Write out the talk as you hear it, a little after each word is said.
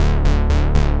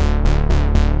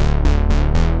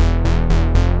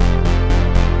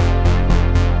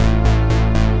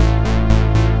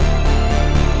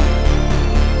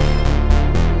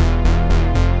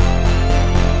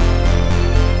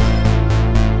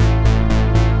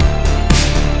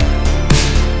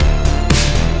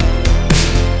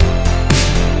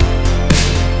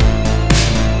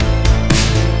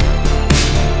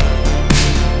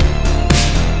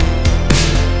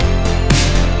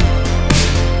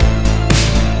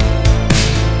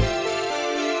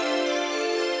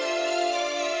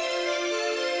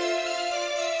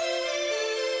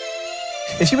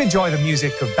If you enjoy the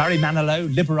music of Barry Manilow,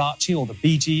 Liberace, or the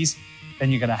Bee Gees,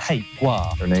 then you're going to hate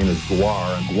GWAR. Their name is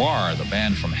GWAR. GWAR, the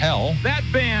band from hell. That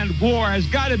band, GWAR, has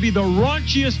got to be the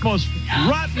raunchiest, most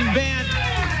rotten band.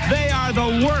 They are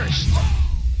the worst.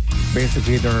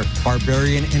 Basically, they're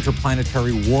barbarian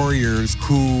interplanetary warriors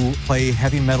who play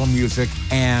heavy metal music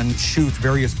and shoot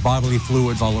various bodily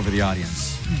fluids all over the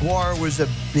audience. GWAR was a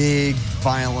big,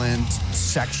 violent,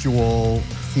 sexual,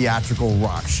 theatrical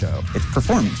rock show. It's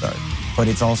performance art, but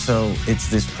it's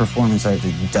this performance art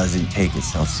that doesn't take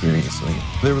itself seriously.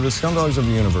 They were the scumdogs of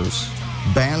the universe,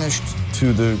 banished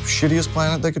to the shittiest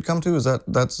planet they could come to.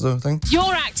 That's the thing?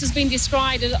 Your act has been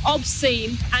described as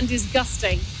obscene and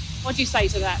disgusting. What do you say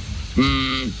to that?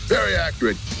 Very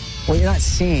accurate. What you're not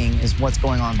seeing is what's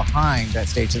going on behind that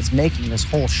stage that's making this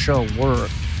whole show work.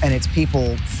 And it's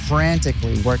people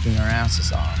frantically working their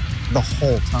asses off the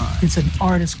whole time. It's an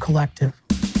artist collective.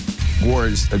 GWAR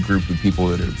is a group of people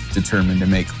that are determined to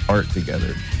make art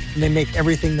together. They make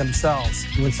everything themselves.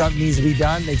 When something needs to be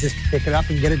done, they just pick it up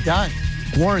and get it done.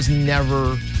 GWAR has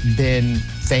never been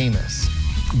famous,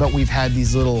 but we've had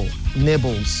these little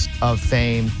nibbles of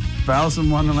fame. Alice in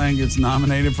Wonderland gets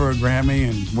nominated for a Grammy,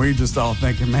 and we're just all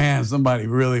thinking, man, somebody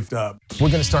really f***ed up. We're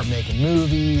going to start making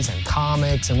movies and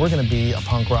comics, and we're going to be a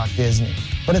punk rock Disney.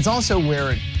 But it's also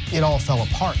where it all fell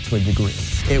apart to a degree.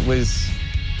 It was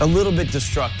a little bit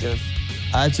destructive.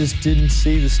 I just didn't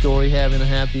see the story having a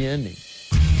happy ending.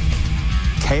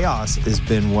 Chaos has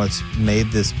been what's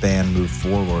made this band move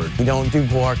forward. You don't do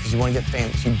GWAR because you want to get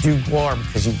famous. You do GWAR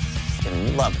because you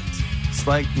love it. It's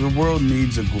like the world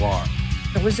needs a GWAR.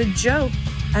 It was a joke,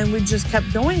 and we just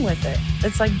kept going with it.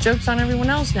 It's like jokes on everyone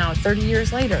else now, 30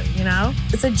 years later, you know?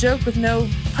 It's a joke with no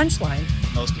punchline.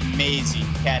 Most amazing,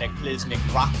 cataclysmic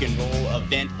rock and roll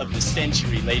event of the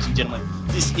century, ladies and gentlemen.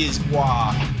 This is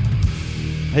GWAR.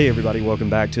 Hey everybody, welcome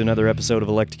back to another episode of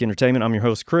Electric Entertainment. I'm your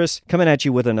host Chris, coming at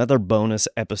you with another bonus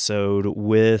episode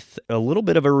with a little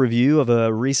bit of a review of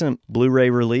a recent Blu-ray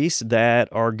release that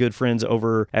our good friends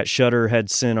over at Shudder had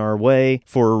sent our way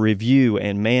for a review,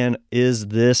 and man, is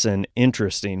this an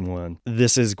interesting one.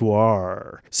 This is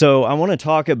GWAR. So I want to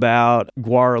talk about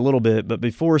GWAR a little bit, but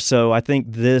before so, I think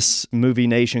this Movie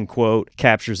Nation quote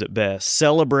captures it best.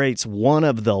 Celebrates one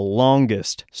of the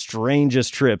longest,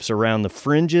 strangest trips around the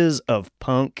fringes of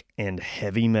punk and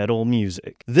heavy metal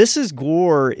music. This is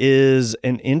GWAR is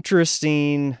an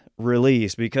interesting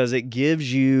release because it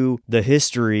gives you the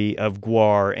history of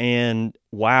GWAR, and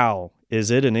wow, is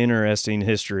it an interesting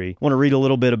history. I want to read a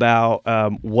little bit about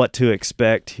what to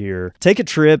expect here. Take a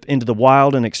trip into the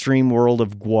wild and extreme world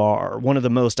of GWAR, one of the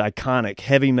most iconic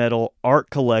heavy metal art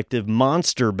collective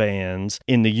monster bands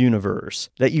in the universe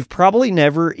that you've probably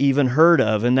never even heard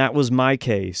of, and that was my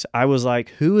case. I was like,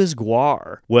 who is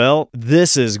GWAR? Well,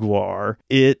 this is GWAR.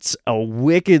 It's a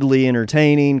wickedly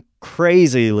entertaining,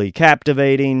 crazily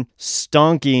captivating,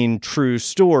 stonking true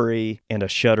story, and a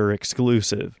Shudder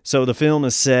exclusive. So the film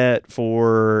is set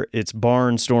for its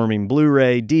barnstorming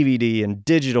Blu-ray, DVD, and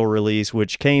digital release,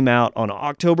 which came out on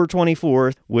October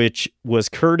 24th, which was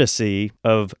courtesy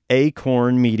of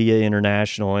Acorn Media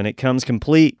International, and it comes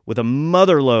complete with a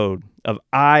motherload of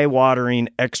eye-watering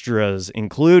extras,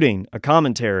 including a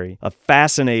commentary, a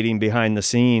fascinating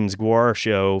behind-the-scenes GWAR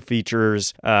show,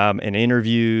 features and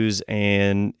interviews,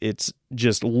 and it's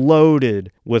just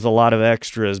loaded with a lot of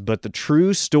extras. But the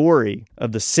true story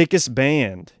of the sickest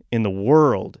band in the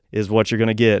world is what you're going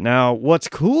to get. Now, what's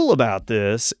cool about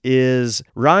this is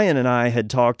Ryan and I had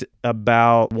talked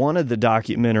about one of the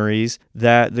documentaries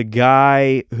that the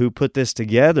guy who put this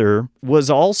together was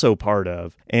also part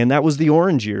of, and that was The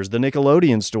Orange Years, the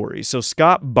Nickelodeon story. So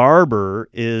Scott Barber,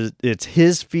 it's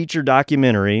his feature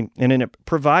documentary, and it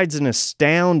provides an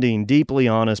astounding, deeply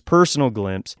honest personal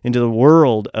glimpse into the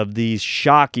world of these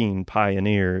shocking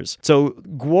pioneers. So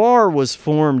GWAR was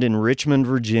formed in Richmond,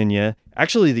 Virginia,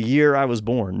 actually the year I was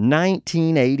born,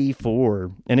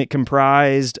 1984, and it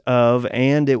comprised of,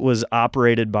 and it was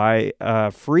operated by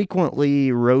a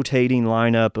frequently rotating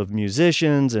lineup of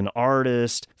musicians and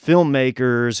artists,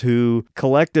 filmmakers who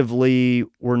collectively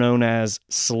were known as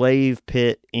Slave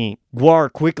Pit Inc.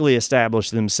 GWAR quickly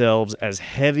established themselves as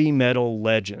heavy metal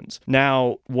legends.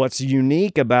 Now, what's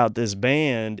unique about this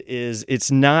band is it's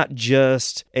not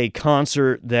just a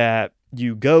concert that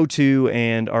you go to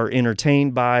and are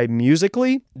entertained by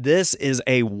musically. This is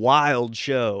a wild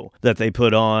show that they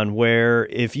put on where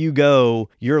if you go,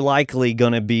 you're likely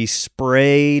going to be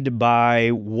sprayed by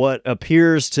what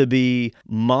appears to be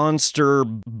monster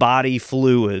body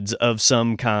fluids of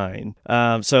some kind.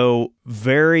 So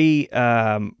very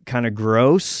kind of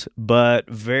gross, but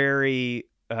very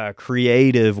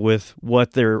creative with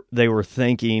what they were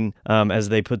thinking as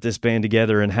they put this band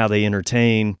together and how they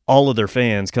entertain all of their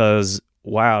fans, because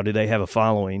wow, do they have a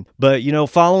following. But,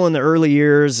 following the early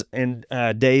years and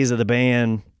days of the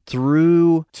band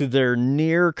through to their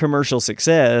near commercial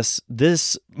success,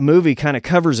 this movie kind of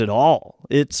covers it all.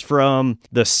 It's from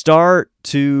the start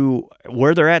to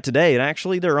where they're at today. And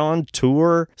actually, they're on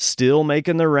tour, still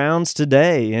making their rounds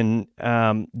today. And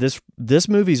this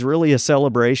movie's really a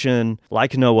celebration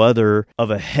like no other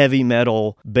of a heavy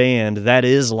metal band that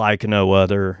is like no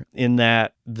other, in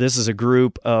that this is a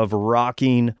group of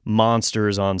rocking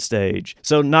monsters on stage.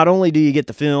 So not only do you get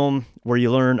the film where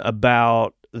you learn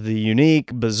about the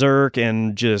unique, berserk,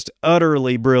 and just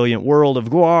utterly brilliant world of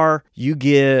GWAR, you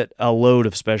get a load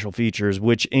of special features,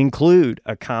 which include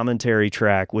a commentary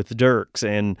track with Dierks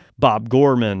and Bob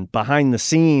Gorman behind the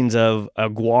scenes of a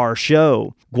GWAR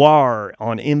show, GWAR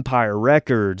on Empire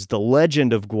Records, The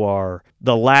Legend of GWAR,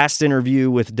 the last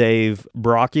interview with Dave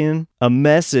Brocken, a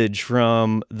message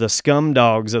from the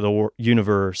Scumdogs of the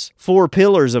universe, 4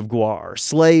 Pillars of GWAR,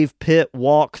 Slave Pit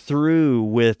Walk Through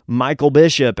with Michael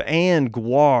Bishop, and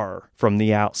GWAR from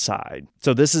the Outside.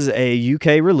 So this is a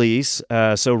UK release,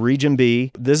 so Region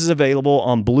B. This is available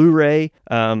on Blu-ray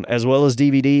as well as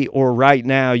DVD, or right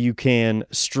now you can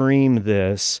stream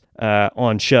this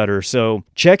on Shudder. So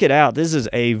check it out. This is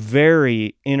a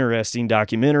very interesting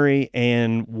documentary,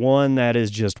 and one that is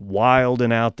just wild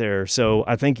and out there. So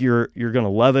I think you're going to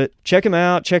love it. Check them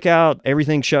out. Check out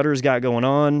everything Shudder's got going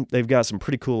on. They've got some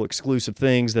pretty cool exclusive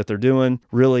things that they're doing.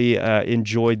 Really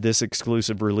enjoyed this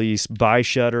exclusive release by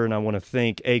Shudder, and I want to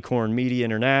thank Acorn Media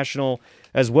International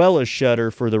as well as Shudder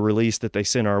for the release that they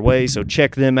sent our way. So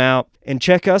check them out, and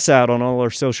check us out on all our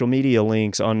social media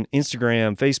links on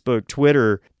Instagram, Facebook,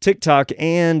 Twitter, TikTok,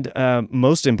 and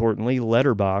most importantly,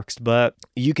 Letterboxd. But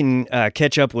you can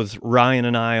catch up with Ryan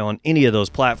and I on any of those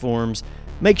platforms.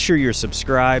 Make sure you're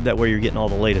subscribed. That way you're getting all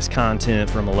the latest content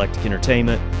from Electric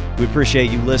Entertainment. We appreciate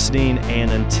you listening,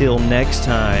 and until next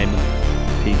time,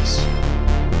 peace.